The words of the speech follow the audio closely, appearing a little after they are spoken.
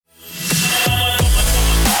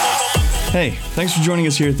Hey, thanks for joining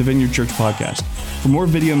us here at the Vineyard Church Podcast. For more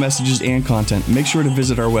video messages and content, make sure to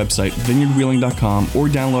visit our website, vineyardwheeling.com, or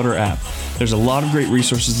download our app. There's a lot of great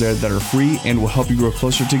resources there that are free and will help you grow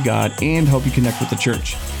closer to God and help you connect with the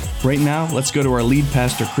church. Right now, let's go to our lead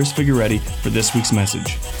pastor, Chris Figueretti, for this week's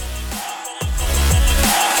message.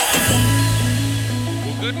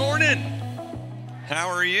 Well, good morning. How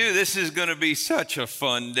are you? This is going to be such a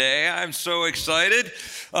fun day. I'm so excited.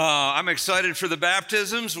 I'm excited for the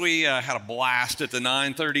baptisms. We had a blast at the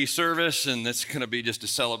 9:30 service, and it's going to be just a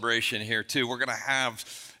celebration here too. We're going to have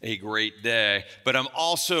a great day, but I'm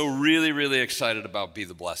also really excited about Be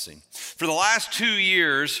the Blessing. For the last 2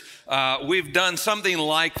 years, we've done something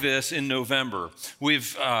like this in November. 2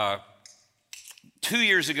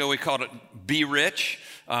 years ago, we called it Be Rich.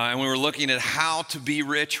 And we were looking at how to be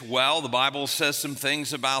rich well. The Bible says some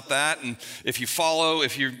things about that. And if you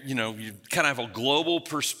kind of have a global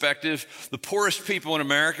perspective, the poorest people in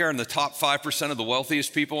America are in the top 5% of the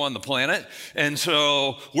wealthiest people on the planet. And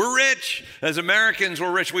so we're rich. As Americans,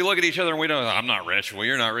 we're rich. We look at each other and we don't, I'm not rich. Well,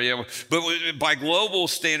 you're not rich. But by global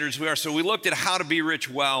standards, we are. So we looked at how to be rich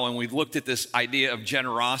well, and we looked at this idea of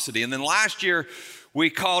generosity. And then last year, we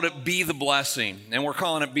called it Be the Blessing, and we're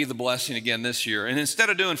calling it Be the Blessing again this year. And instead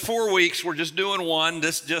of doing 4 weeks, we're just doing one,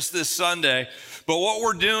 just this Sunday. But what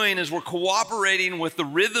we're doing is we're cooperating with the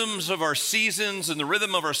rhythms of our seasons and the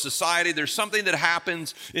rhythm of our society. There's something that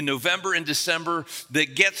happens in November and December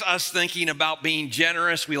that gets us thinking about being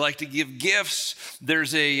generous. We like to give gifts.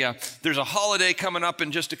 There's a holiday coming up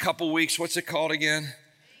in just a couple weeks. What's it called again?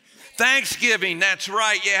 Thanksgiving, that's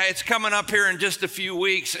right. Yeah, it's coming up here in just a few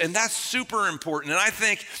weeks, and that's super important. And I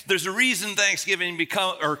think there's a reason Thanksgiving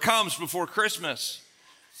comes before Christmas,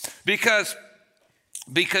 because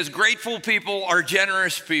grateful people are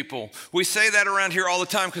generous people. We say that around here all the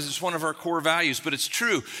time because it's one of our core values, but it's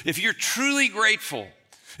true. If you're truly grateful,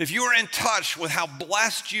 if you're in touch with how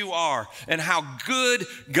blessed you are and how good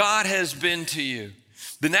God has been to you,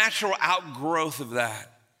 the natural outgrowth of that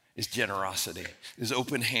is generosity, is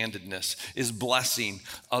open-handedness, is blessing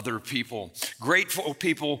other people. Grateful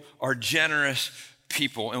people are generous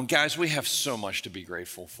people. And guys, we have so much to be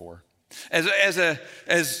grateful for. As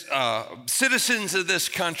citizens of this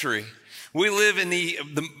country, we live in the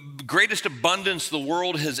greatest abundance the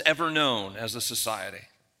world has ever known as a society.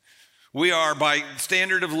 We are, by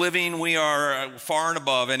standard of living, we are far and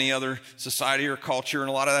above any other society or culture, and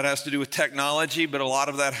a lot of that has to do with technology, but a lot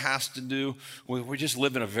of that has to do with, we just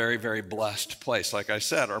live in a very blessed place. Like I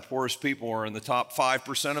said, our poorest people are in the top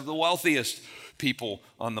 5% of the wealthiest people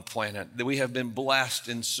on the planet. We have been blessed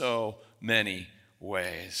in so many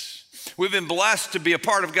ways. We've been blessed to be a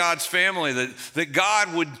part of God's family, that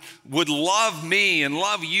God would love me and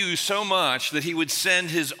love you so much that he would send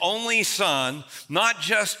his only son, not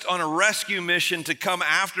just on a rescue mission to come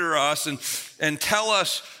after us and tell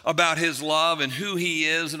us about his love and who he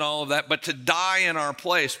is and all of that, but to die in our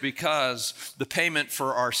place, because the payment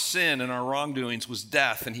for our sin and our wrongdoings was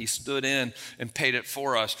death, and he stood in and paid it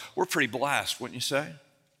for us. We're pretty blessed, wouldn't you say?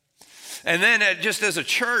 And then just as a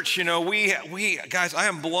church, we guys, I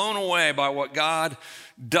am blown away by what God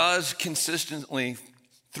does consistently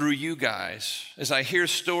through you guys. As I hear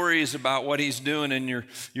stories about what he's doing in your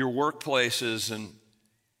workplaces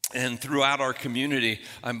and throughout our community,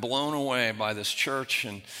 I'm blown away by this church.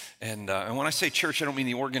 And when I say church, I don't mean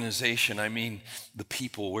the organization. I mean the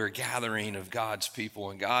people. We're a gathering of God's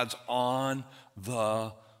people, and God's on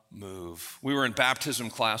the move. We were in baptism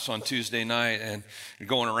class on Tuesday night and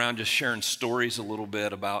going around just sharing stories a little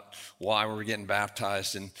bit about why we were getting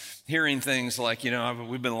baptized, and hearing things like,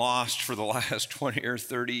 we've been lost for the last 20 or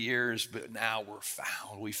 30 years, but now we're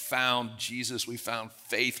found. We found Jesus. We found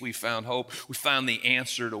faith. We found hope. We found the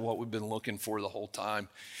answer to what we've been looking for the whole time.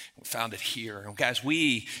 We found it here. And guys,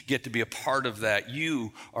 we get to be a part of that.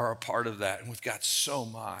 You are a part of that. And we've got so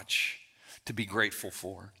much to be grateful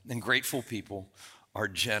for. And grateful people are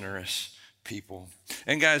generous people.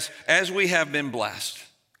 And guys, as we have been blessed,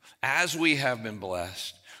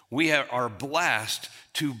 we are blessed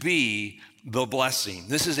to be the blessing.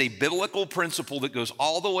 This is a biblical principle that goes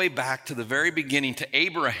all the way back to the very beginning, to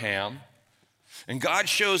Abraham. And God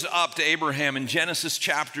shows up to Abraham in Genesis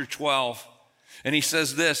chapter 12. And he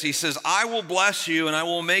says this, he says, I will bless you and I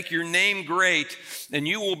will make your name great, and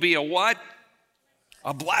you will be a what?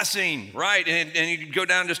 A blessing, right? And you go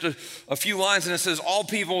down just a few lines and it says, all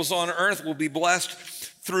peoples on earth will be blessed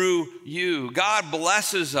through you. God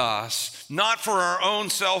blesses us, not for our own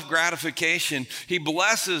self-gratification. He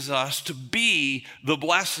blesses us to be the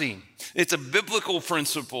blessing. It's a biblical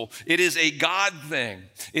principle. It is a God thing.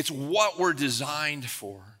 It's what we're designed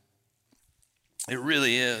for. It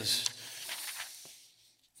really is.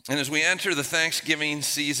 And as we enter the Thanksgiving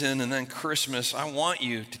season and then Christmas, I want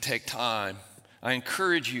you to take time. I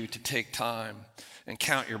encourage you to take time and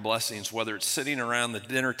count your blessings, whether it's sitting around the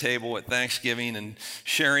dinner table at Thanksgiving and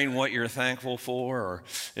sharing what you're thankful for, or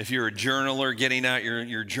if you're a journaler, getting out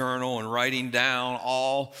your journal and writing down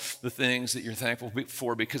all the things that you're thankful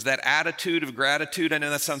for, because that attitude of gratitude, I know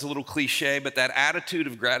that sounds a little cliche, but that attitude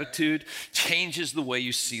of gratitude changes the way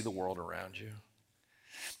you see the world around you.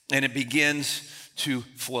 And it begins to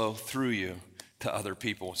flow through you to other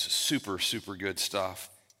people. It's super, super good stuff.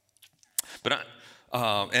 But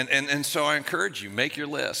so I encourage you, make your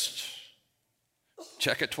list.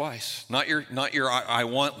 Check it twice. Not your I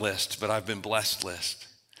want list, but I've been blessed list.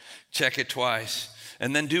 Check it twice.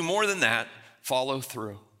 And then do more than that. Follow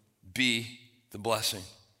through. Be the blessing.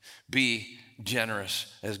 Be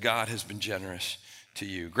generous as God has been generous to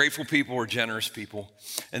you. Grateful people are generous people.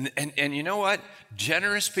 And you know what?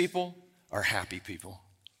 Generous people are happy people.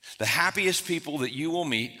 The happiest people that you will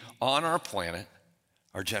meet on our planet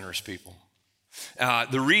are generous people.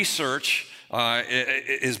 The research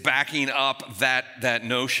is backing up that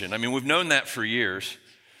notion. I mean, we've known that for years,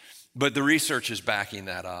 but the research is backing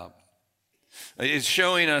that up. It's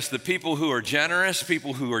showing us that people who are generous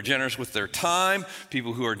with their time,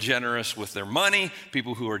 people who are generous with their money,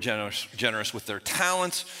 people who are generous with their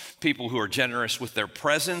talents, people who are generous with their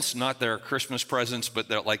presence, not their Christmas presents, but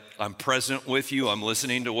they're like, I'm present with you, I'm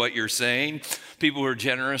listening to what you're saying. People who are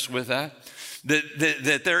generous with that.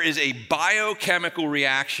 That there is a biochemical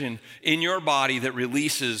reaction in your body that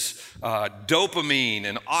releases dopamine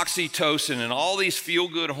and oxytocin and all these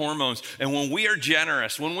feel-good hormones. And when we are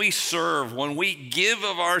generous, when we serve, when we give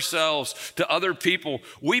of ourselves to other people,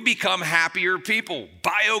 we become happier people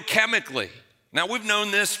biochemically. Now, we've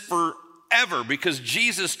known this forever because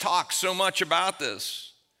Jesus talks so much about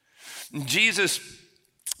this. Jesus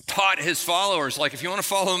taught his followers, like, if you want to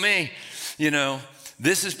follow me,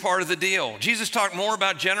 this is part of the deal. Jesus talked more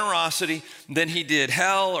about generosity than he did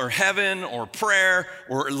hell or heaven or prayer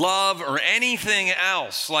or love or anything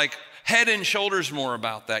else, like head and shoulders more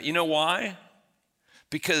about that. You know why?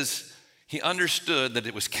 Because he understood that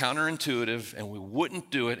it was counterintuitive and we wouldn't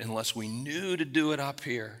do it unless we knew to do it up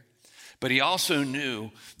here. But he also knew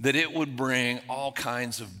that it would bring all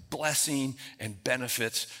kinds of blessing and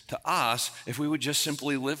benefits to us if we would just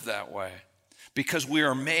simply live that way. Because we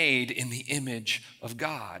are made in the image of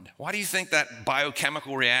God. Why do you think that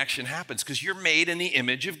biochemical reaction happens? Because you're made in the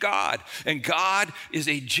image of God. And God is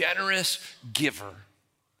a generous giver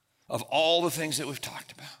of all the things that we've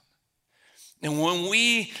talked about. And when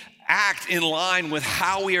we act in line with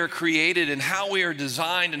how we are created and how we are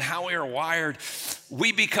designed and how we are wired,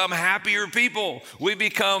 we become happier people. We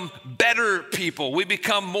become better people. We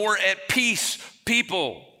become more at peace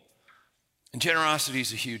people. And generosity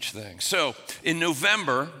is a huge thing. So in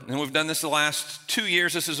November, and we've done this the last 2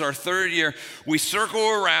 years, this is our third year, we circle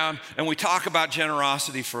around and we talk about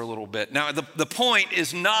generosity for a little bit. Now, the point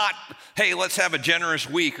is not, hey, let's have a generous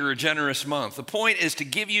week or a generous month. The point is to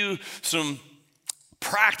give you some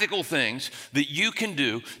practical things that you can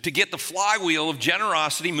do to get the flywheel of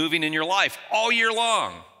generosity moving in your life all year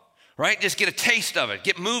long. Right? Just get a taste of it.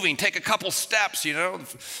 Get moving. Take a couple steps,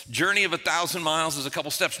 Journey of 1,000 miles is a couple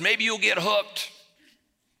steps. Maybe you'll get hooked.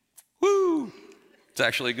 Woo! It's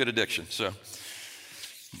actually a good addiction. So,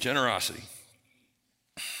 generosity.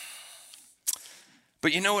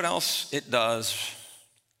 But you know what else it does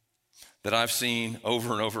that I've seen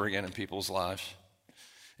over and over again in people's lives?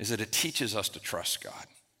 Is that it teaches us to trust God.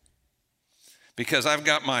 Because I've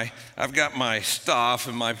got my stuff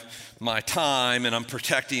and my time, and I'm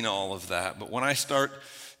protecting all of that. But when I start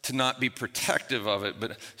to not be protective of it,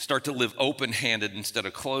 but start to live open-handed instead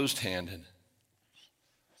of closed-handed,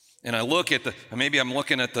 and I look at maybe I'm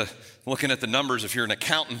looking at the numbers. If you're an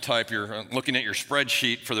accountant type, you're looking at your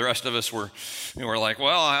spreadsheet. For the rest of us, we're like,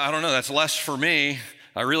 well, I don't know, that's less for me.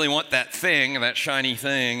 I really want that thing, that shiny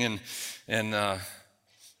thing, and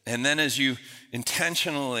then as you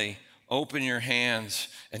intentionally open your hands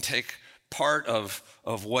and take part of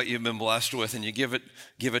what you've been blessed with, and you give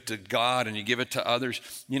it to God and you give it to others,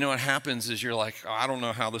 what happens is you're like, I don't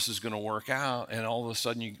know how this is going to work out. And all of a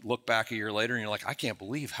sudden you look back a year later and you're like, I can't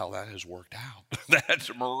believe how that has worked out.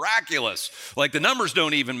 That's miraculous. Like the numbers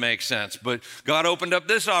don't even make sense, but God opened up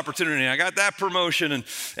this opportunity. I got that promotion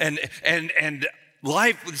and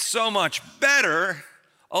life was so much better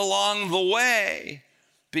along the way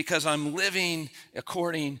because I'm living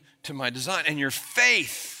according to my design, and your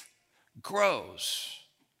faith grows.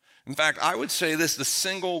 In fact, I would say this, the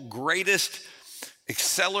single greatest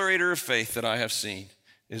accelerator of faith that I have seen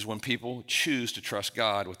is when people choose to trust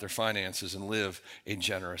God with their finances and live a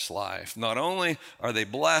generous life. Not only are they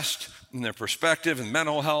blessed in their perspective and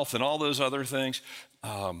mental health and all those other things,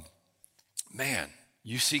 man,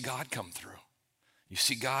 you see God come through. You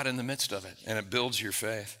see God in the midst of it, and it builds your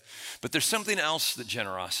faith. But there's something else that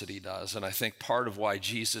generosity does, and I think part of why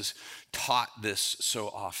Jesus taught this so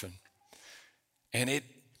often. And it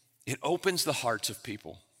opens the hearts of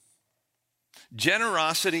people.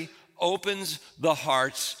 Generosity opens the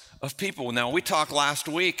hearts of people. Now, we talked last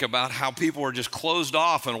week about how people are just closed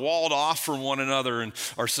off and walled off from one another, and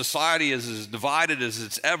our society is as divided as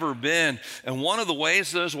it's ever been. And one of the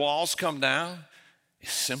ways those walls come down is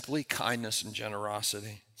simply kindness and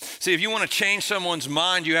generosity. See, if you want to change someone's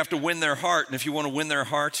mind, you have to win their heart. And if you want to win their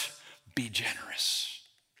hearts, be generous.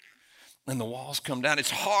 And the walls come down. It's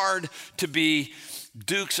hard to be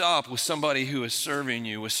dukes up with somebody who is serving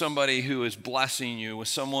you, with somebody who is blessing you, with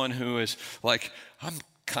someone who is like, I'm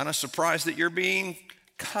kind of surprised that you're being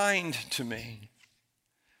kind to me.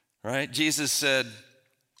 Right? Jesus said,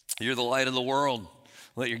 you're the light of the world.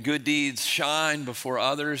 Let your good deeds shine before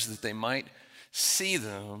others that they might see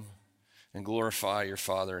them and glorify your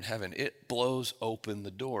Father in heaven. It blows open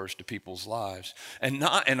the doors to people's lives and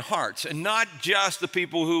hearts, and not just the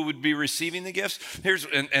people who would be receiving the gifts.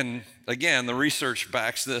 And again, the research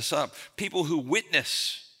backs this up. People who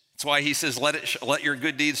witness. That's why he says, let your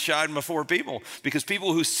good deeds shine before people, because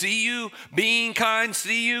people who see you being kind,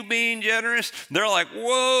 see you being generous, they're like,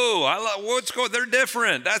 whoa, they're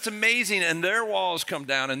different. That's amazing. And their walls come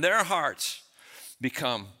down and their hearts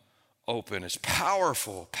become open. It's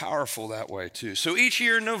powerful that way too. So each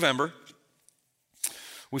year in November,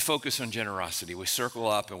 we focus on generosity. We circle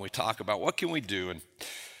up and we talk about what can we do. And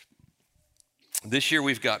this year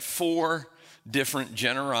we've got 4 different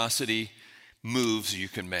generosity moves you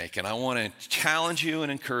can make. And I want to challenge you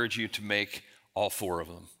and encourage you to make all 4 of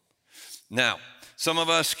them. Now, some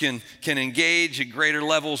of us can engage at greater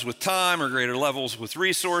levels with time or greater levels with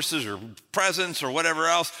resources or presence or whatever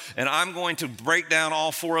else, and I'm going to break down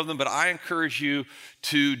all 4 of them, but I encourage you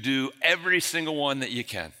to do every single one that you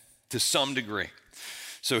can to some degree.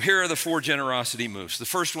 So here are the 4 generosity moves. The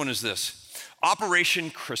first one is this: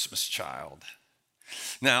 Operation Christmas Child.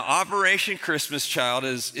 Now, Operation Christmas Child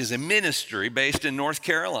is a ministry based in North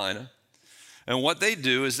Carolina. And what they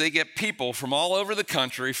do is they get people from all over the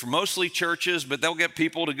country, from mostly churches, but they'll get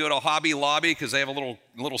people to go to Hobby Lobby because they have a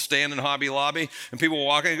little stand in Hobby Lobby. And people will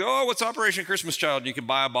walk in and go, oh, what's Operation Christmas Child? And you can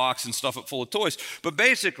buy a box and stuff it full of toys. But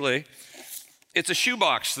basically, it's a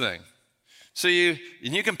shoebox thing. So you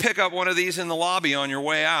can pick up one of these in the lobby on your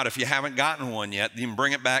way out if you haven't gotten one yet. You can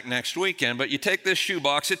bring it back next weekend. But you take this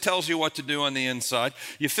shoebox. It tells you what to do on the inside.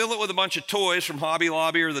 You fill it with a bunch of toys from Hobby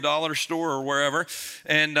Lobby or the dollar store or wherever.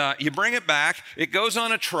 And you bring it back. It goes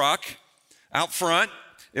on a truck out front.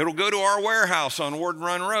 It'll go to our warehouse on Warden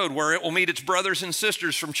Run Road, where it will meet its brothers and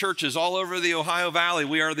sisters from churches all over the Ohio Valley.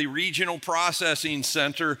 We are the regional processing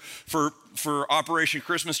center for Operation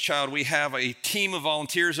Christmas Child. We have a team of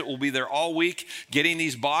volunteers that will be there all week getting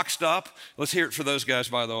these boxed up. Let's hear it for those guys,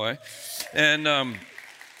 by the way. And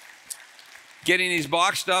getting these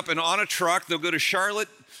boxed up and on a truck. They'll go to Charlotte,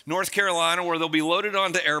 North Carolina, where they'll be loaded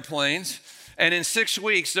onto airplanes. And in 6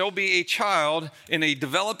 weeks, there'll be a child in a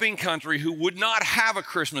developing country who would not have a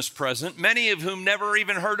Christmas present, many of whom never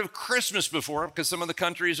even heard of Christmas before, because some of the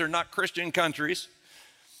countries are not Christian countries.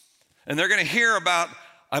 And they're going to hear about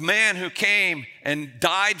a man who came and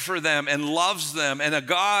died for them and loves them, and a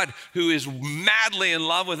God who is madly in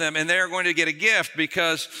love with them. And they're going to get a gift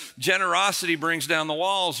because generosity brings down the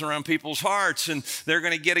walls around people's hearts. And they're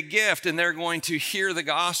going to get a gift, and they're going to hear the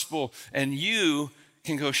gospel. And you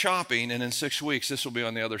can go shopping, and in 6 weeks, this will be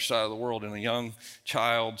on the other side of the world in a young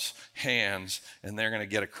child's hands, and they're going to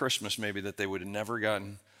get a Christmas maybe that they would have never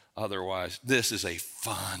gotten otherwise. This is a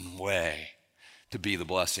fun way to be the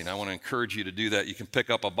blessing. I want to encourage you to do that. You can pick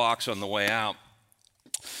up a box on the way out.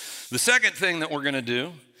 The second thing that we're going to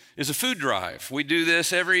do is a food drive. We do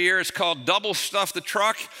this every year. It's called Double Stuff the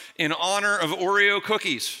Truck in honor of Oreo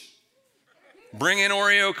cookies. Bring in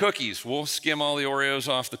Oreo cookies. We'll skim all the Oreos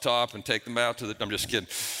off the top and take them out to I'm just kidding.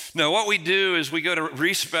 No, what we do is we go to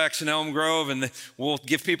Respecs in Elm Grove, and we'll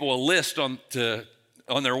give people a list on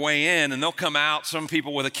their way in, and they'll come out, some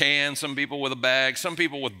people with a can, some people with a bag, some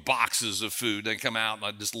people with boxes of food. They come out, and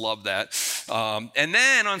I just love that. And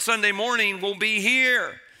then on Sunday morning, we'll be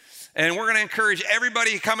here, and we're going to encourage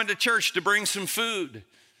everybody coming to church to bring some food.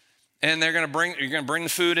 And you're going to bring the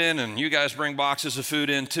food in, and you guys bring boxes of food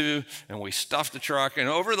in too, and we stuff the truck. And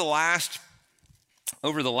over the last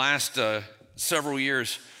several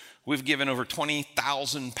years, we've given over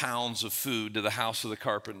 20,000 pounds of food to the House of the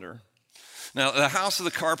Carpenter. Now, the House of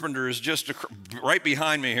the Carpenter is just right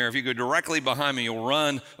behind me here. If you go directly behind me, you'll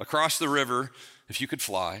run across the river. If you could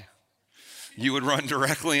fly, you would run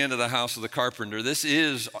directly into the House of the Carpenter. This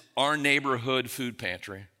is our neighborhood food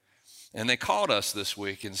pantry. And they called us this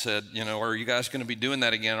week and said, are you guys going to be doing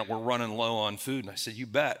that again? We're running low on food. And I said, you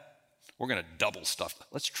bet. We're going to double stuff.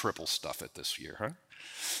 Let's triple stuff it this year, huh?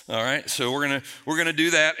 All right, so we're gonna do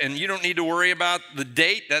that, and you don't need to worry about the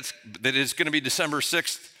date. That is going to be December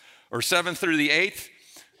 6th or 7th through the 8th.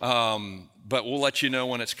 But we'll let you know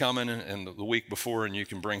when it's coming and the week before, and you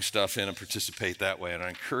can bring stuff in and participate that way. And I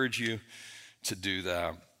encourage you to do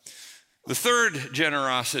that. The third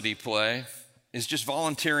generosity play is just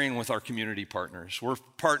volunteering with our community partners. We're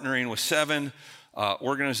partnering with 7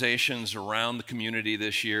 organizations around the community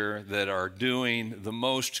this year that are doing the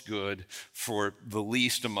most good for the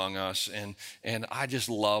least among us. And I just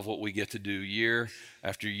love what we get to do year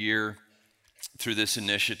after year through this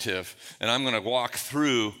initiative. And I'm going to walk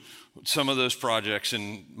through some of those projects.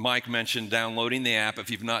 And Mike mentioned downloading the app. If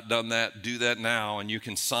you've not done that, do that now. And you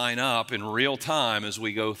can sign up in real time as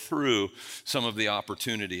we go through some of the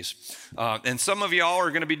opportunities. And some of y'all are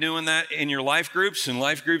going to be doing that in your life groups. And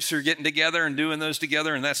life groups are getting together and doing those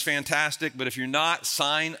together. And that's fantastic. But if you're not,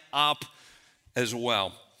 sign up as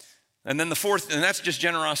well. And then the fourth, and that's just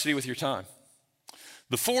generosity with your time.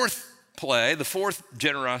 The fourth play, the fourth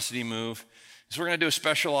generosity move, so we're going to do a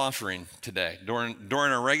special offering today. During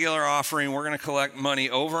our regular offering, we're going to collect money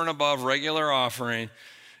over and above regular offering,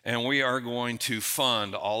 and we are going to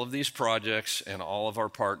fund all of these projects and all of our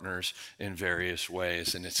partners in various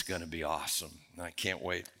ways, and it's going to be awesome. And I can't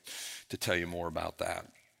wait to tell you more about that.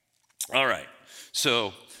 All right,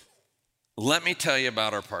 so let me tell you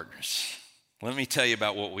about our partners. Let me tell you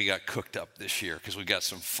about what we got cooked up this year, because we got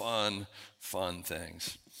some fun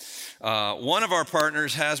things. One of our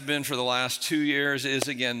partners has been for the last 2 years, is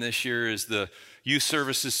again this year, is the Youth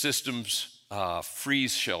Services Systems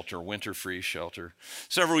freeze shelter, winter freeze shelter.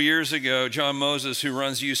 Several years ago, John Moses, who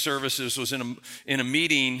runs Youth Services, was in a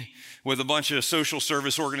meeting with a bunch of social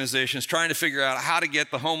service organizations trying to figure out how to get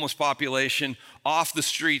the homeless population off the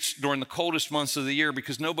streets during the coldest months of the year,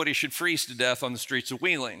 because nobody should freeze to death on the streets of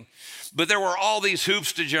Wheeling. But there were all these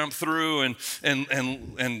hoops to jump through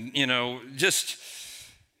and just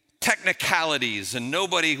technicalities, and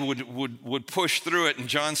nobody would push through it. And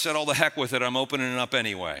John said, "Oh, the heck with it, I'm opening it up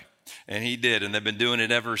anyway." And he did, and they've been doing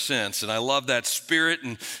it ever since. And I love that spirit,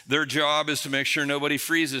 and their job is to make sure nobody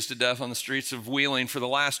freezes to death on the streets of Wheeling for the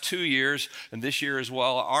last 2 years, and this year as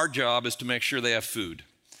well. Our job is to make sure they have food.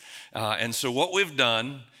 And so what we've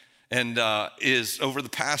done is over the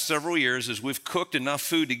past several years is we've cooked enough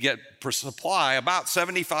food to supply about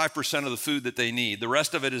 75% of the food that they need. The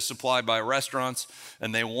rest of it is supplied by restaurants,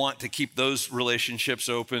 and they want to keep those relationships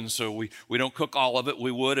open. So we don't cook all of it.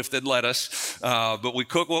 We would if they'd let us, but we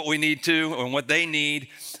cook what we need to and what they need.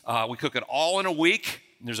 We cook it all in a week.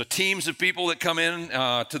 There's teams of people that come in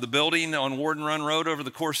to the building on Warden Run Road over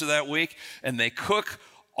the course of that week, and they cook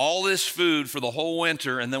all this food for the whole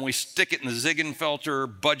winter, and then we stick it in the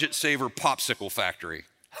Ziegenfelter Budget Saver Popsicle Factory.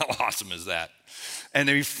 How awesome is that? And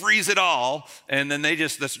they freeze it all, and then they're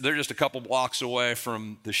just a couple blocks away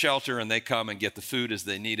from the shelter, and they come and get the food as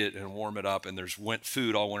they need it and warm it up, and there's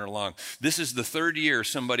food all winter long. This is the third year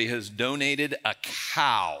somebody has donated a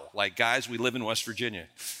cow. Like, guys, we live in West Virginia.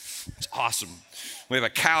 It's awesome. We have a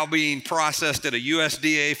cow being processed at a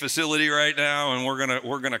USDA facility right now, and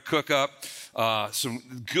we're gonna cook up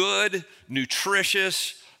some good,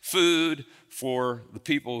 nutritious food for the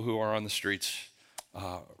people who are on the streets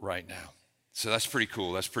right now. So that's pretty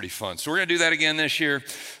cool. That's pretty fun. So we're going to do that again this year.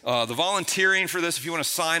 The volunteering for this, if you want to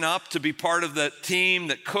sign up to be part of the team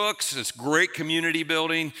that cooks, it's great community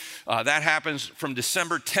building. That happens from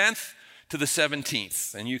December 10th to the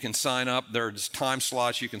 17th. And you can sign up. There's time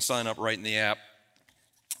slots. You can sign up right in the app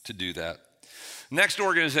to do that. Next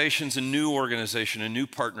organization's a new organization, a new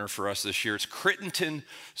partner for us this year. It's Crittenton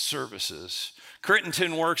Services.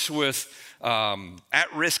 Crittenton works with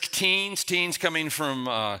at-risk teens coming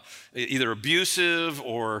from either abusive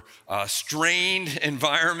or strained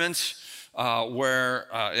environments,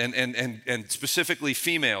 and specifically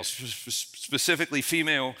females, specifically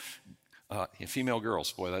female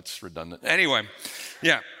girls. Boy, that's redundant. Anyway,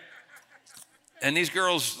 yeah. And these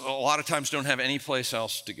girls a lot of times don't have any place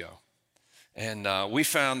else to go. And we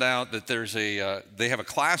found out that they have a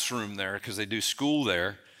classroom there because they do school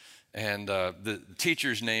there. And the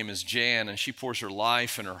teacher's name is Jan, and she pours her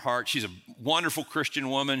life and her heart. She's a wonderful Christian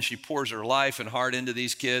woman. She pours her life and heart into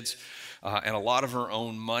these kids and a lot of her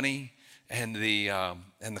own money. And the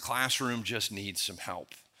classroom just needs some help.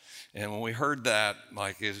 And when we heard that,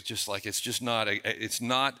 it's just not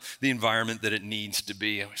the environment that it needs to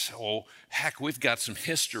be. And we said, well, heck, we've got some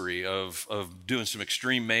history of doing some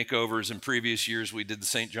extreme makeovers in previous years. We did the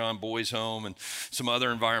St. John Boys Home and some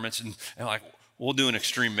other environments, and like, we'll do an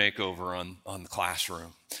extreme makeover on the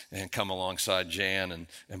classroom and come alongside Jan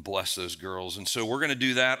and bless those girls. And so we're going to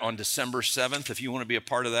do that on December 7th. If you want to be a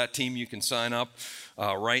part of that team, you can sign up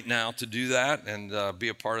right now to do that and be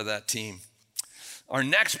a part of that team. Our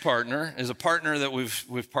next partner is a partner that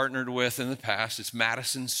we've partnered with in the past. It's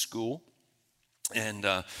Madison School. And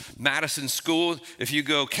Madison School, if you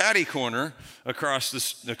go catty corner across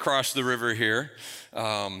the river here,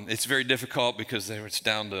 it's very difficult because it's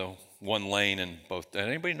down to one lane in both. Did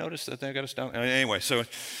anybody notice that they got us down? Anyway, so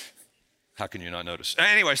how can you not notice?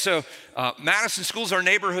 Anyway, so Madison School is our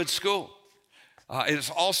neighborhood school. It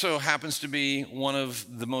also happens to be one of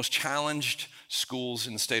the most challenged schools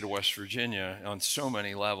in the state of West Virginia on so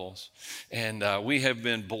many levels. And we have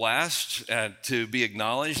been blessed to be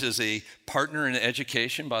acknowledged as a partner in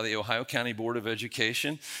education by the Ohio County Board of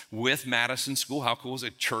Education with Madison School. How cool is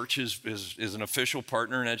it? Church is an official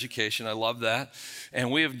partner in education. I love that.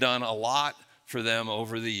 And we have done a lot for them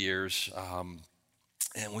over the years.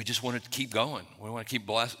 And we just want to keep going. We want to keep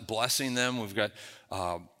blessing them. We've got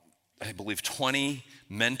I believe 20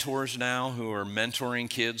 mentors now who are mentoring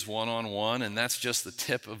kids one-on-one, and that's just the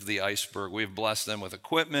tip of the iceberg. We've blessed them with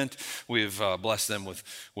equipment. We've blessed them with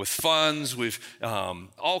funds. We've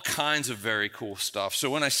all kinds of very cool stuff. So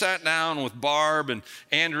when I sat down with Barb and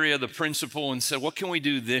Andrea, the principal, and said, what can we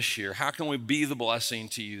do this year? How can we be the blessing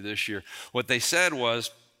to you this year? What they said was,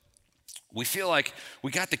 we feel like we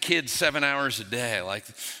got the kids 7 hours a day, like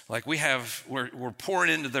we're pouring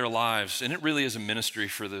into their lives, and it really is a ministry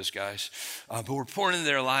for those guys. But we're pouring into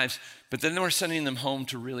their lives, but then we're sending them home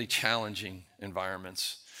to really challenging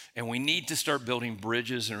environments. And we need to start building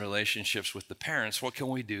bridges and relationships with the parents. What can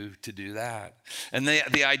we do to do that? And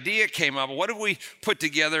the idea came up, what if we put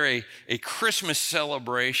together a Christmas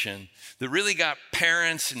celebration that really got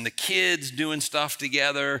parents and the kids doing stuff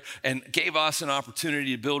together and gave us an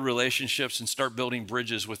opportunity to build relationships and start building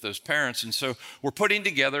bridges with those parents. And so we're putting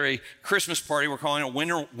together a Christmas party. We're calling it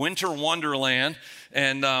Winter Wonderland.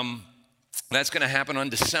 And that's going to happen on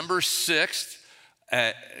December 6th.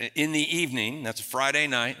 In the evening, that's a Friday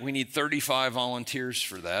night. We need 35 volunteers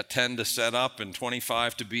for that, 10 to set up and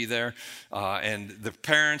 25 to be there. And the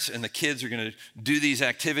parents and the kids are going to do these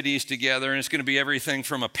activities together. And it's going to be everything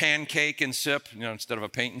from a pancake and sip, instead of a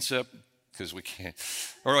paint and sip, because we can't.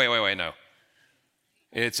 Or wait, no.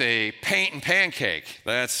 It's a paint and pancake.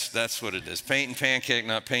 That's what it is. Paint and pancake,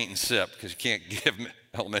 not paint and sip, because you can't give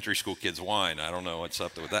elementary school kids wine. I don't know what's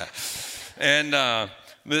up with that. And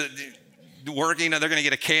they're going to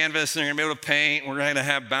get a canvas and they're going to be able to paint. We're going to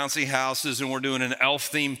have bouncy houses, and we're doing an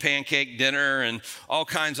elf-themed pancake dinner and all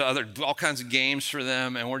kinds of games for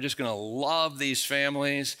them. And we're just going to love these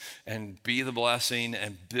families and be the blessing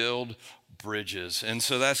and build bridges. And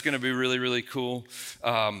so that's going to be really, really cool.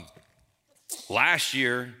 Last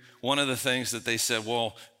year, one of the things that they said,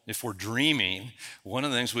 well, if we're dreaming, one of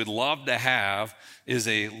the things we'd love to have is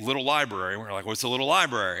a little library. We're like, what's a little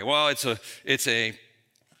library? Well, it's a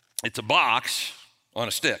box on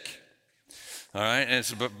a stick, all right? And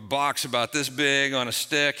it's a box about this big on a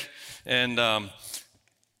stick, and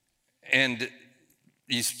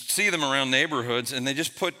you see them around neighborhoods, and they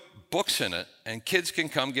just put books in it, and kids can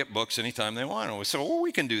come get books anytime they want. And we said, well,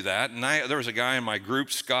 we can do that. And there was a guy in my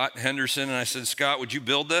group, Scott Henderson, and I said, Scott, would you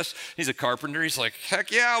build this? He's a carpenter. He's like,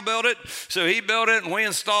 heck yeah, I'll build it. So he built it, and we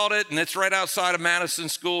installed it, and it's right outside of Madison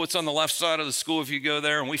School. It's on the left side of the school if you go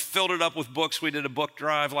there, and we filled it up with books. We did a book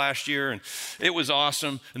drive last year, and it was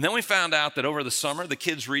awesome. And then we found out that over the summer, the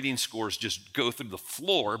kids' reading scores just go through the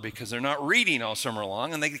floor because they're not reading all summer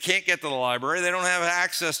long, and they can't get to the library. They don't have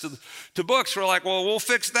access to books. We're like, well, we'll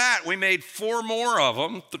fix that. We made 4 more of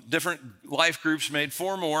them. Different life groups made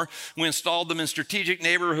 4 more. We installed them in strategic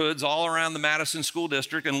neighborhoods all around the Madison School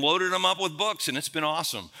District and loaded them up with books, and it's been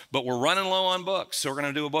awesome. But we're running low on books, so we're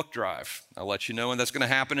going to do a book drive. I'll let you know when that's going to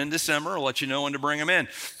happen in December. I'll let you know when to bring them in.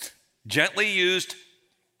 Gently used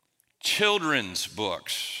children's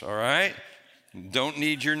books, all right? Don't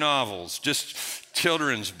need your novels, just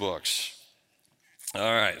children's books.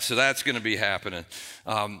 All right, so that's going to be happening.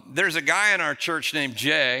 There's a guy in our church named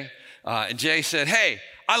Jay, and Jay said, hey,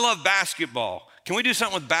 I love basketball. Can we do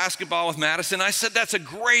something with basketball with Madison? I said, that's a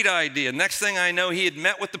great idea. Next thing I know, he had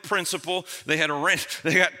met with the principal. They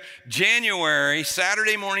got January,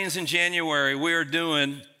 Saturday mornings in January, we are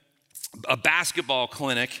doing a basketball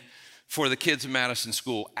clinic for the kids in Madison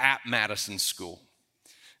School, at Madison School.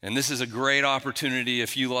 And this is a great opportunity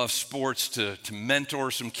if you love sports to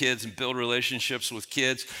mentor some kids and build relationships with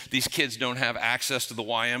kids. These kids don't have access to the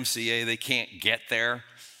YMCA. They can't get there.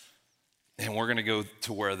 And we're going to go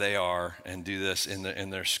to where they are and do this in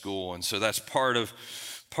their school. And so that's part of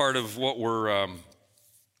what we're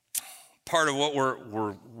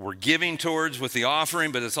giving towards with the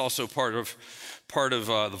offering, but it's also part of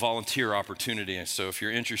the volunteer opportunity. And so if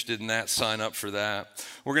you're interested in that, sign up for that.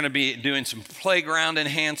 We're going to be doing some playground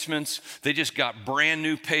enhancements. They just got brand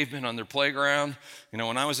new pavement on their playground. You know,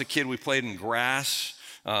 when I was a kid, we played in grass.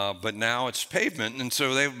 But now it's pavement, and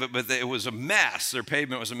so it was a mess. Their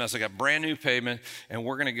pavement was a mess. They got brand new pavement, and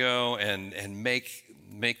we're going to go and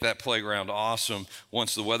make that playground awesome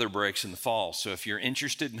once the weather breaks in the fall. So if you're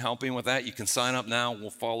interested in helping with that, you can sign up now.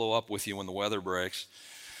 We'll follow up with you when the weather breaks.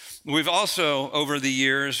 We've also, over the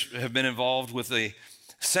years, have been involved with a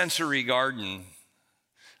sensory garden,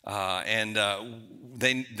 and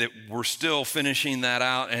we're still finishing that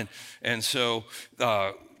out, and so.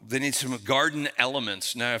 They need some garden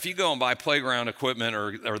elements. Now, if you go and buy playground equipment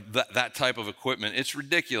or that type of equipment, it's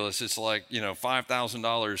ridiculous. It's like,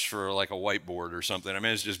 $5,000 for like a whiteboard or something. I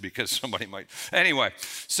mean, it's just because somebody might. Anyway,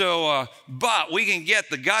 so, but we can get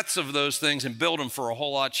the guts of those things and build them for a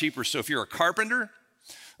whole lot cheaper. So if you're a carpenter,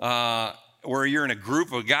 or you're in a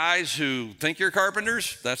group of guys who think you're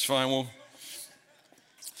carpenters, that's fine.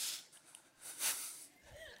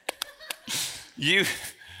 You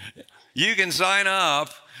can sign up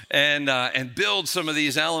and build some of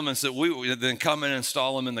these elements that we then come and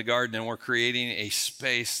install them in the garden, and we're creating a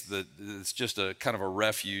space that's just a kind of a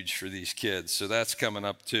refuge for these kids. So that's coming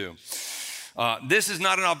up too. This is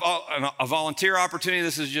not a volunteer opportunity.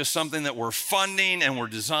 This is just something that we're funding and we're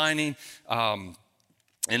designing, and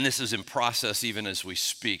this is in process even as we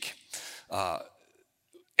speak.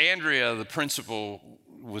 Andrea, the principal,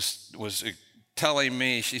 was telling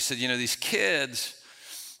me, she said, these kids,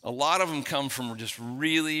 a lot of them come from just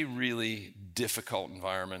really, really difficult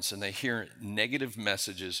environments, and they hear negative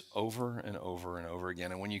messages over and over and over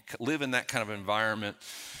again. And when you live in that kind of environment,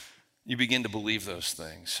 you begin to believe those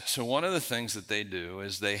things. So one of the things that they do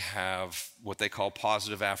is they have what they call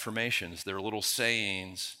positive affirmations. They're little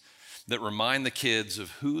sayings that remind the kids of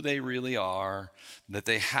who they really are, that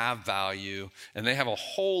they have value, and they have a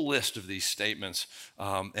whole list of these statements,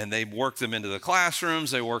 and they work them into the classrooms,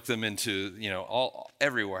 they work them into,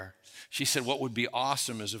 everywhere. She said what would be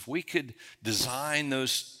awesome is if we could design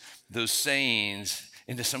those sayings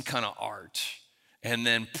into some kind of art and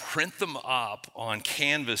then print them up on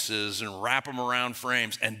canvases and wrap them around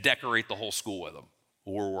frames and decorate the whole school with them.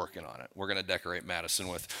 We're working on it. We're going to decorate Madison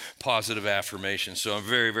with positive affirmations. So I'm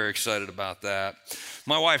very, very excited about that.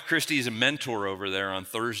 My wife, Christy, is a mentor over there on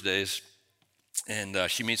Thursdays, and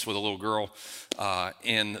she meets with a little girl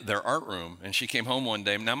in their art room. And she came home one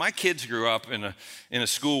day. Now, my kids grew up in a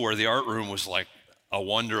school where the art room was like a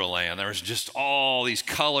wonderland. There was just all these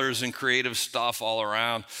colors and creative stuff all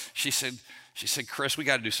around. She said, Chris, we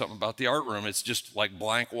got to do something about the art room. It's just like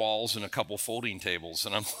blank walls and a couple folding tables.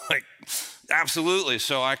 And I'm like, absolutely.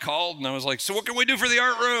 So I called and I was like, so what can we do for the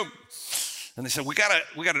art room? And they said, we got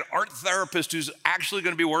an art therapist who's actually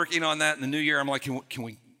going to be working on that in the new year. I'm like, can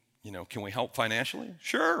we help financially?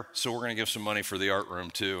 Sure. So we're going to give some money for the art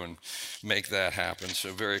room too and make that happen.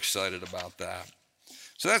 So very excited about that.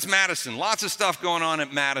 So that's Madison. Lots of stuff going on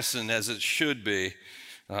at Madison, as it should be.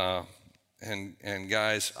 And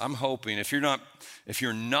guys, I'm hoping if you're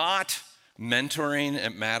not mentoring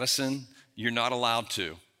at Madison, you're not allowed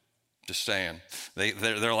to. Just saying.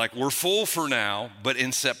 They're like, we're full for now, but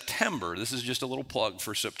in September, this is just a little plug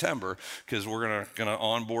for September, because we're gonna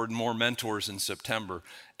onboard more mentors in September.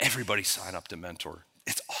 Everybody sign up to mentor.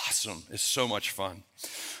 It's awesome. It's so much fun.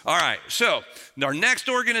 All right, so our next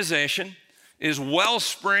organization is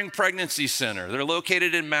Wellspring Pregnancy Center. They're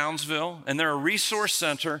located in Moundsville, and they're a resource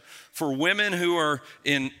center for women who are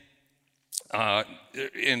in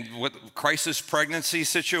crisis pregnancy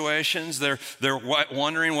situations. They're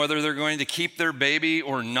wondering whether they're going to keep their baby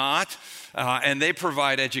or not. And they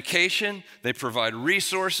provide education, they provide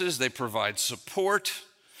resources, they provide support.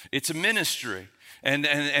 It's a ministry.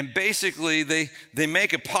 And basically they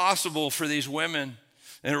make it possible for these women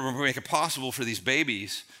and make it possible for these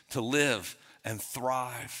babies to live and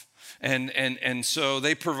thrive. And so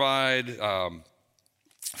they provide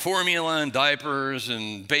formula and diapers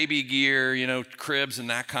and baby gear, cribs and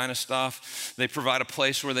that kind of stuff. They provide a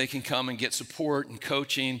place where they can come and get support and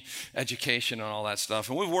coaching, education, and all that stuff.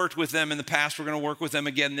 And we've worked with them in the past. We're going to work with them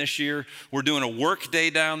again this year. We're doing a work day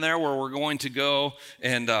down there where we're going to go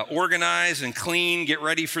and organize and clean, get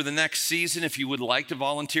ready for the next season. If you would like to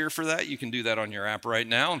volunteer for that, you can do that on your app right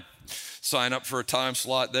now. Sign up for a time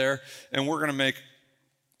slot there. And we're going to make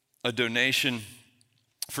a donation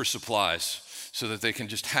for supplies, so that they can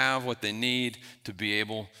just have what they need to be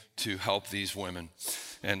able to help these women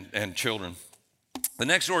and children. The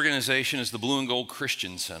next organization is the Blue and Gold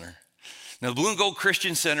Christian Center. Now, the Blue and Gold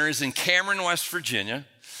Christian Center is in Cameron, West Virginia.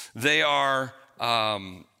 They are,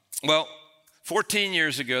 14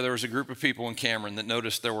 years ago, there was a group of people in Cameron that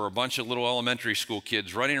noticed there were a bunch of little elementary school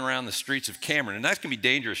kids running around the streets of Cameron, and that can be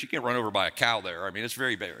dangerous. You get run over by a cow there. I mean, it's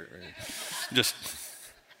very bad. Just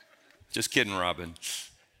kidding, Robin.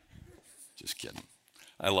 Just kidding.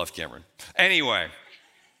 I love Cameron. Anyway,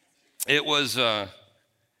 it was a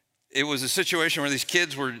situation where these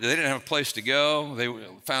kids they didn't have a place to go. They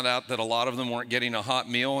found out that a lot of them weren't getting a hot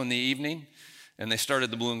meal in the evening, and they started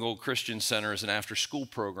the Blue and Gold Christian Center as an after-school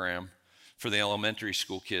program for the elementary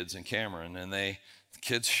school kids in Cameron. And the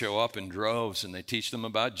kids show up in droves, and they teach them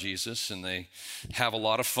about Jesus, and they have a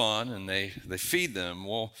lot of fun, and they feed them.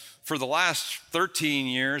 Well, for the last 13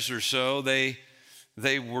 years or so, they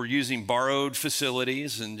were using borrowed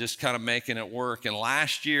facilities and just kind of making it work. And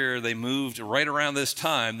last year, they moved, right around this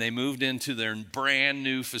time, they moved into their brand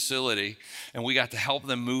new facility. And we got to help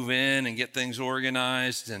them move in and get things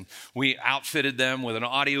organized. And we outfitted them with an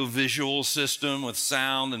audio visual system with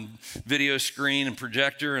sound and video screen and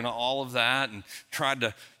projector and all of that, and tried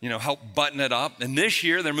to help button it up. And this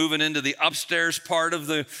year, they're moving into the upstairs part of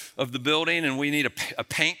the building, and we need a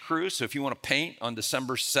paint crew. So if you want to paint on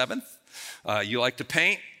December 7th, you like to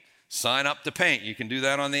paint? Sign up to paint. You can do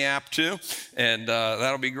that on the app too, and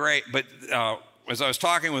that'll be great. But as I was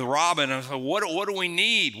talking with Robin, I was like, what do we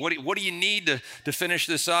need? What do you need to finish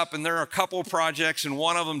this up? And there are a couple of projects, and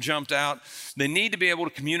one of them jumped out. They need to be able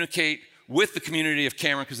to communicate with the community of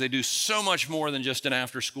Cameron, because they do so much more than just an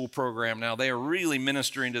after-school program now. They are really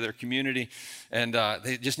ministering to their community, and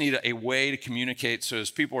they just need a way to communicate, so as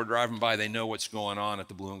people are driving by, they know what's going on at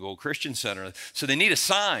the Blue and Gold Christian Center. So they need a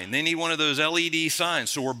sign. They need one of those LED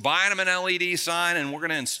signs. So we're buying them an LED sign, and we're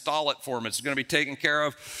going to install it for them. It's going to be taken care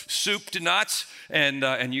of, soup to nuts,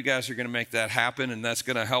 and you guys are going to make that happen, and that's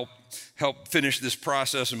going to help finish this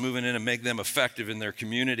process and moving in and make them effective in their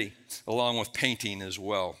community, along with painting as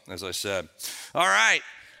well, as I said. All right,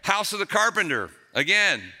 House of the Carpenter.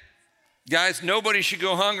 Again, guys, nobody should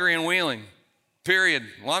go hungry in Wheeling, period.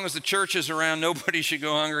 As long as the church is around, nobody should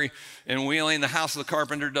go hungry in Wheeling. The House of the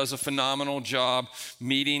Carpenter does a phenomenal job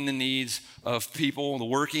meeting the needs of people, the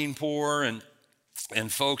working poor,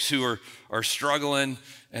 and folks who are struggling.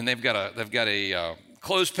 And they've got a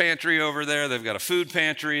clothes pantry over there. They've got a food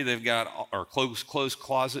pantry. They've got our clothes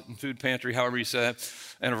closet and food pantry, however you say it,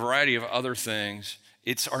 and a variety of other things.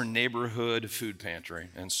 It's our neighborhood food pantry.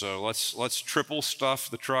 And so let's triple stuff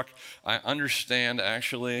the truck. I understand,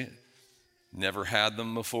 actually, never had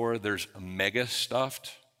them before. There's mega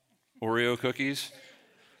stuffed Oreo cookies.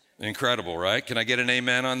 Incredible, right? Can I get an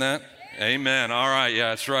amen on that? Amen. All right, yeah,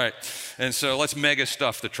 that's right. And so let's mega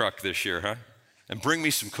stuff the truck this year, huh? And bring me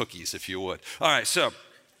some cookies if you would. All right, so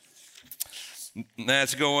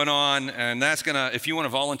that's going on, and that's gonna, if you want to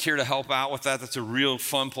volunteer to help out with that, that's a real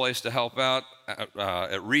fun place to help out. At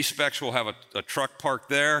Respecs, we'll have a truck parked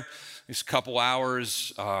there. It's a couple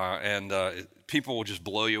hours, and people will just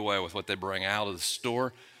blow you away with what they bring out of the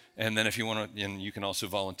store. And then if you want to, and you can also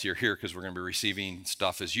volunteer here, because we're going to be receiving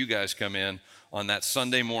stuff as you guys come in on that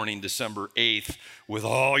Sunday morning, December 8th, with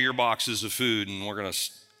all your boxes of food, and we're going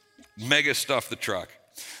to mega stuff the truck.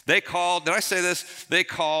 They called, did I say this? They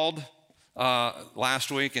called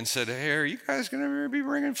last week and said, hey, are you guys going to be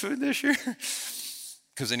bringing food this year?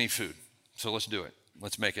 Because they need food. So let's do it.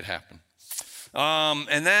 Let's make it happen.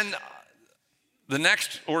 And then the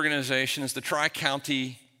next organization is the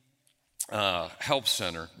Tri-County Help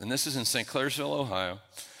Center. And this is in St. Clairsville, Ohio.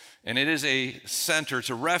 And it is a center,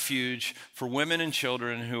 it's a refuge for women and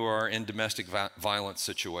children who are in domestic violence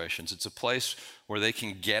situations. It's a place where they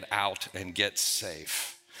can get out and get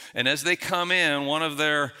safe. And as they come in, one of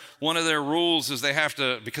their rules is they have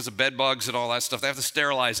to, because of bed bugs and all that stuff, they have to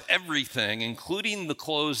sterilize everything, including the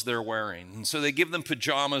clothes they're wearing. And so they give them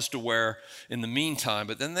pajamas to wear in the meantime,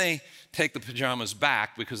 but then they take the pajamas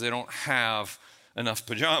back because they don't have enough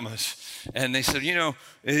pajamas. And they said,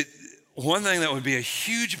 one thing that would be a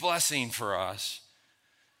huge blessing for us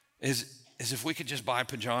is is if we could just buy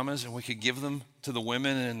pajamas and we could give them to the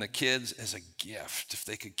women and the kids as a gift, if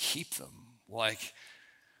they could keep them. Like,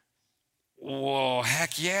 whoa,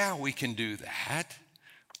 heck yeah, we can do that.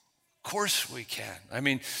 Of course we can. I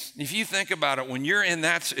mean, if you think about it, when you're in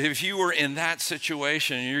that, if you were in that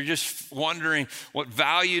situation, you're just wondering, what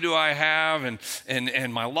value do I have?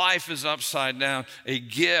 And my life is upside down. A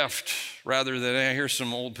gift, rather than, hey, here's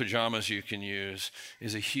some old pajamas you can use,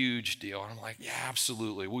 is a huge deal. And I'm like, yeah,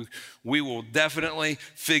 absolutely. We will definitely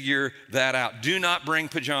figure that out. Do not bring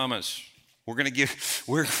pajamas. We're going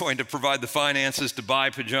to provide the finances to buy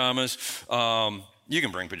pajamas. You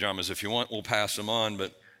can bring pajamas if you want. We'll pass them on,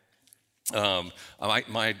 but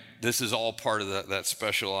this is all part of that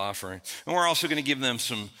special offering. And we're also going to give them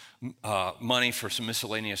some money for some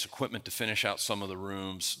miscellaneous equipment to finish out some of the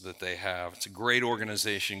rooms that they have. It's a great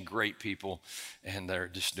organization, great people, and they're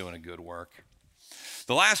just doing a good work.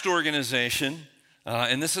 The last organization,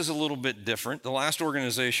 and this is a little bit different, the last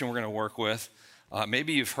organization we're going to work with,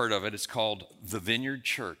 maybe you've heard of it, it's called the Vineyard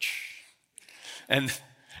Church. And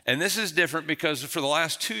this is different because for the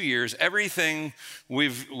last 2 years, everything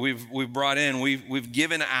we've brought in, we've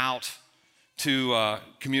given out to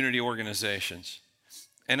community organizations.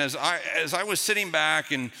 And as I was sitting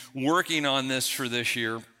back and working on this for this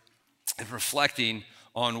year and reflecting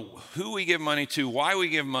on who we give money to, why we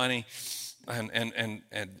give money,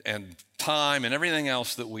 and time and everything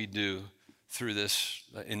else that we do through this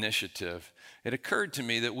initiative, it occurred to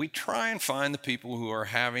me that we try and find the people who are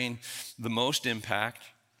having the most impact,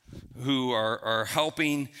 who are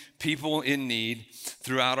helping people in need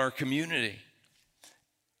throughout our community.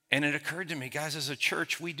 And it occurred to me, guys, as a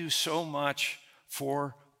church, we do so much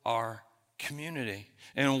for our community.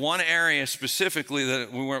 And one area specifically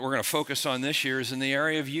that we're going to focus on this year is in the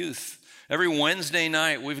area of youth. Every Wednesday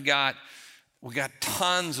night, we've got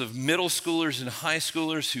tons of middle schoolers and high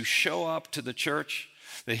schoolers who show up to the church.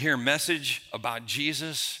 They hear a message about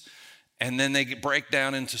Jesus, and then they break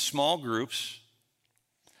down into small groups.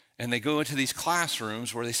 And they go into these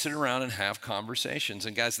classrooms where they sit around and have conversations.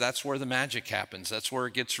 And guys, that's where the magic happens. That's where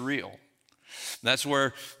it gets real. That's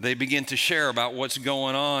where they begin to share about what's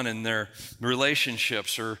going on in their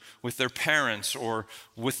relationships or with their parents or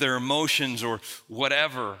with their emotions or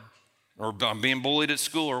whatever, or being bullied at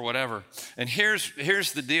school or whatever. And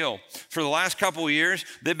here's the deal. For the last couple of years,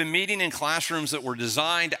 they've been meeting in classrooms that were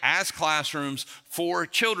designed as classrooms for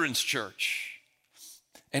children's church.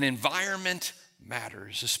 An environment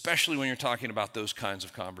matters, especially when you're talking about those kinds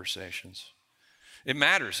of conversations. It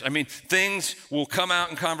matters. I mean, things will come out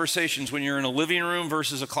in conversations when you're in a living room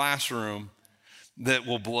versus a classroom that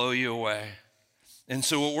will blow you away. And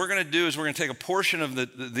so what we're going to do is we're going to take a portion of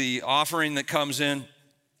the offering that comes in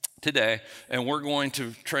today, and we're going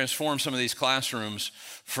to transform some of these classrooms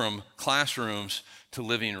from classrooms to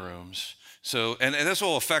living rooms. So, and this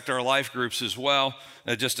will affect our life groups as well,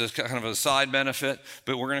 just as kind of a side benefit,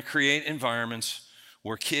 but we're going to create environments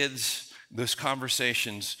where kids, those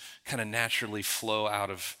conversations kind of naturally flow out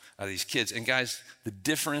of these kids. And guys, the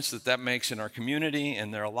difference that makes in our community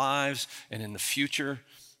and their lives and in the future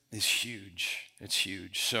is huge. It's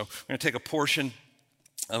huge. So we're going to take a portion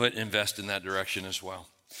of it and invest in that direction as well.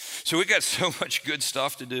 So we've got so much good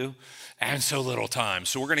stuff to do and so little time.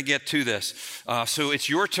 So we're going to get to this. So it's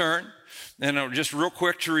your turn. And just real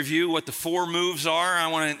quick to review what the 4 moves are.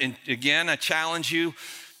 I challenge you,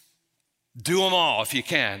 do them all if you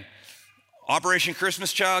can. Operation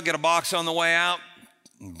Christmas Child, get a box on the way out,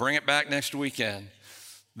 and bring it back next weekend.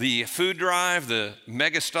 The food drive, the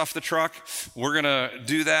mega stuff the truck, we're going to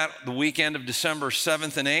do that the weekend of December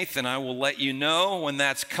 7th and 8th, and I will let you know when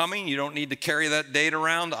that's coming. You don't need to carry that date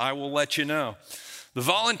around. I will let you know. The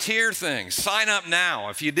volunteer thing, sign up now.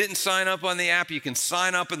 If you didn't sign up on the app, you can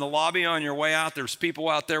sign up in the lobby on your way out. There's people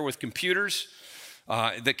out there with computers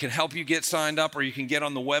that can help you get signed up, or you can get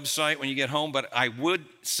on the website when you get home. But I would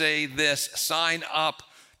say this, sign up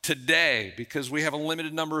today because we have a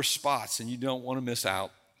limited number of spots and you don't want to miss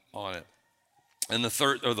out on it. And the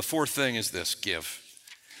fourth thing is this, give.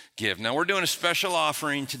 Now, we're doing a special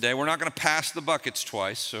offering today. We're not going to pass the buckets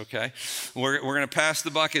twice, okay? We're going to pass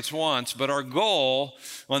the buckets once, but our goal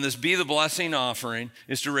on this Be the Blessing offering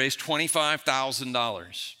is to raise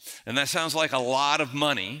 $25,000. And that sounds like a lot of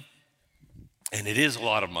money, and it is a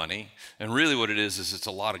lot of money. And really what it is it's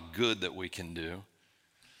a lot of good that we can do.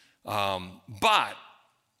 But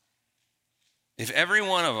if every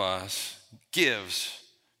one of us gives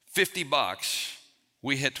 $50,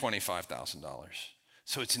 we hit $25,000.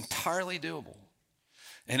 So it's entirely doable.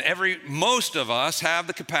 And most of us have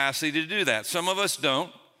the capacity to do that. Some of us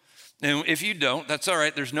don't. And if you don't, that's all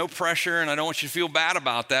right. There's no pressure, and I don't want you to feel bad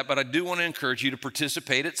about that, but I do want to encourage you to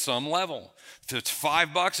participate at some level. If it's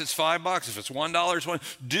 $5, it's $5. If it's $1, it's $1.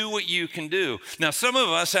 Do what you can do. Now, some of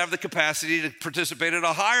us have the capacity to participate at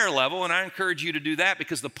a higher level, and I encourage you to do that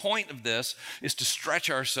because the point of this is to stretch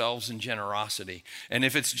ourselves in generosity. And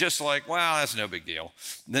if it's just like, well, that's no big deal,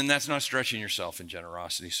 then that's not stretching yourself in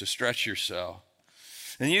generosity. So stretch yourself.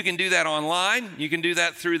 And you can do that online. You can do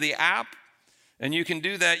that through the app. And you can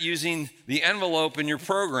do that using the envelope in your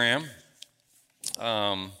program.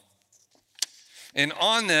 And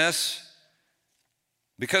on this,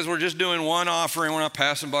 because we're just doing one offering, we're not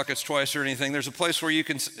passing buckets twice or anything, there's a place where you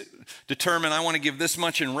can determine, I want to give this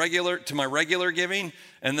much to my regular giving,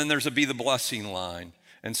 and then there's a Be the Blessing line.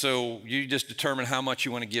 And so you just determine how much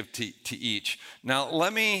you want to give to each. Now,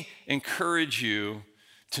 let me encourage you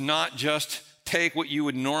to not just take what you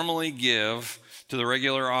would normally give to the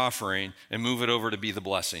regular offering and move it over to Be the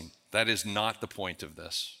Blessing. That is not the point of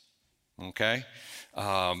this, okay?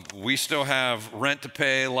 We still have rent to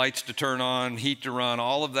pay, lights to turn on, heat to run,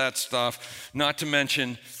 all of that stuff. Not to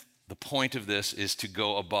mention, the point of this is to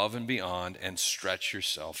go above and beyond and stretch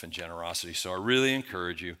yourself in generosity. So I really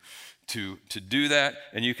encourage you to do that,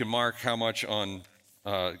 and you can mark how much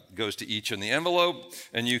goes to each in the envelope,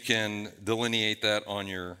 and you can delineate that on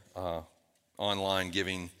your online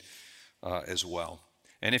giving as well.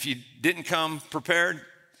 And if you didn't come prepared,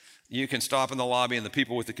 you can stop in the lobby, and the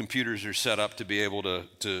people with the computers are set up to be able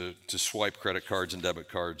to swipe credit cards and debit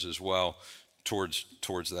cards as well towards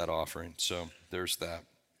that offering. So there's that.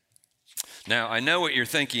 Now, I know what you're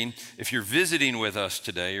thinking. If you're visiting with us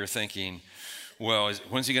today, you're thinking, well,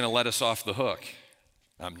 when's he going to let us off the hook?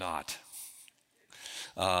 I'm not.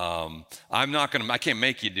 I can't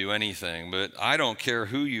make you do anything, but I don't care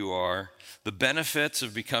who you are. The benefits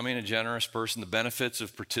of becoming a generous person, the benefits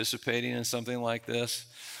of participating in something like this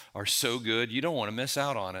are so good, you don't want to miss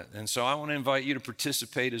out on it. And so I want to invite you to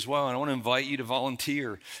participate as well. And I want to invite you to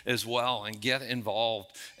volunteer as well and get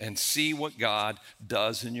involved and see what God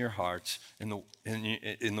does in your hearts in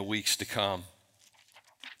the weeks to come.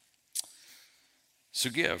 So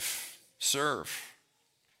give, serve,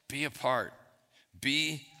 be a part,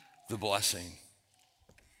 be the blessing.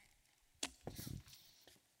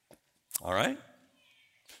 All right?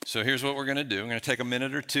 So here's what we're going to do. I'm going to take a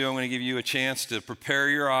minute or two. I'm going to give you a chance to prepare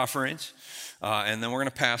your offerings, and then we're going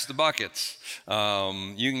to pass the buckets.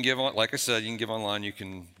 You can give, like I said, you can give online. You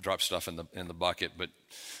can drop stuff in the bucket, but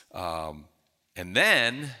and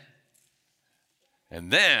then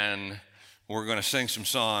we're going to sing some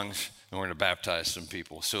songs, and we're going to baptize some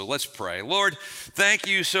people. So let's pray. Lord, thank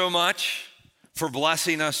you so much for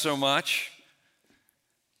blessing us so much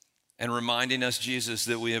and reminding us, Jesus,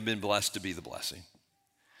 that we have been blessed to be the blessing.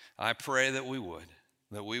 I pray that we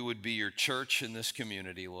would be your church in this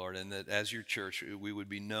community, Lord, and that as your church, we would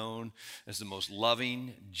be known as the most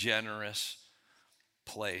loving, generous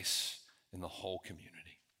place in the whole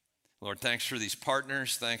community. Lord, thanks for these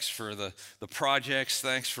partners. Thanks for the projects.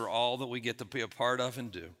 Thanks for all that we get to be a part of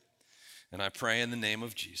and do. And I pray in the name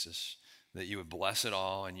of Jesus that you would bless it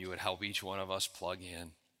all and you would help each one of us plug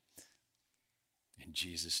in. In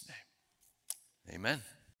Jesus' name. Amen.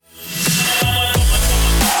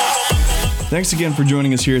 Thanks again for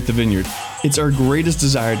joining us here at the Vineyard. It's our greatest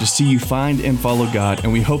desire to see you find and follow God,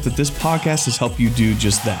 and we hope that this podcast has helped you do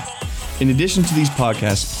just that. In addition to these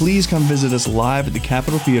podcasts, please come visit us live at the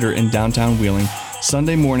Capitol Theater in downtown Wheeling,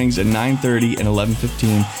 Sunday mornings at 9:30 and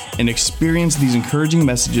 11:15, and experience these encouraging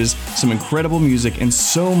messages, some incredible music, and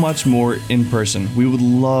so much more in person. We would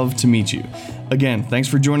love to meet you. Again, thanks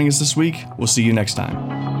for joining us this week. We'll see you next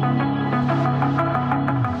time.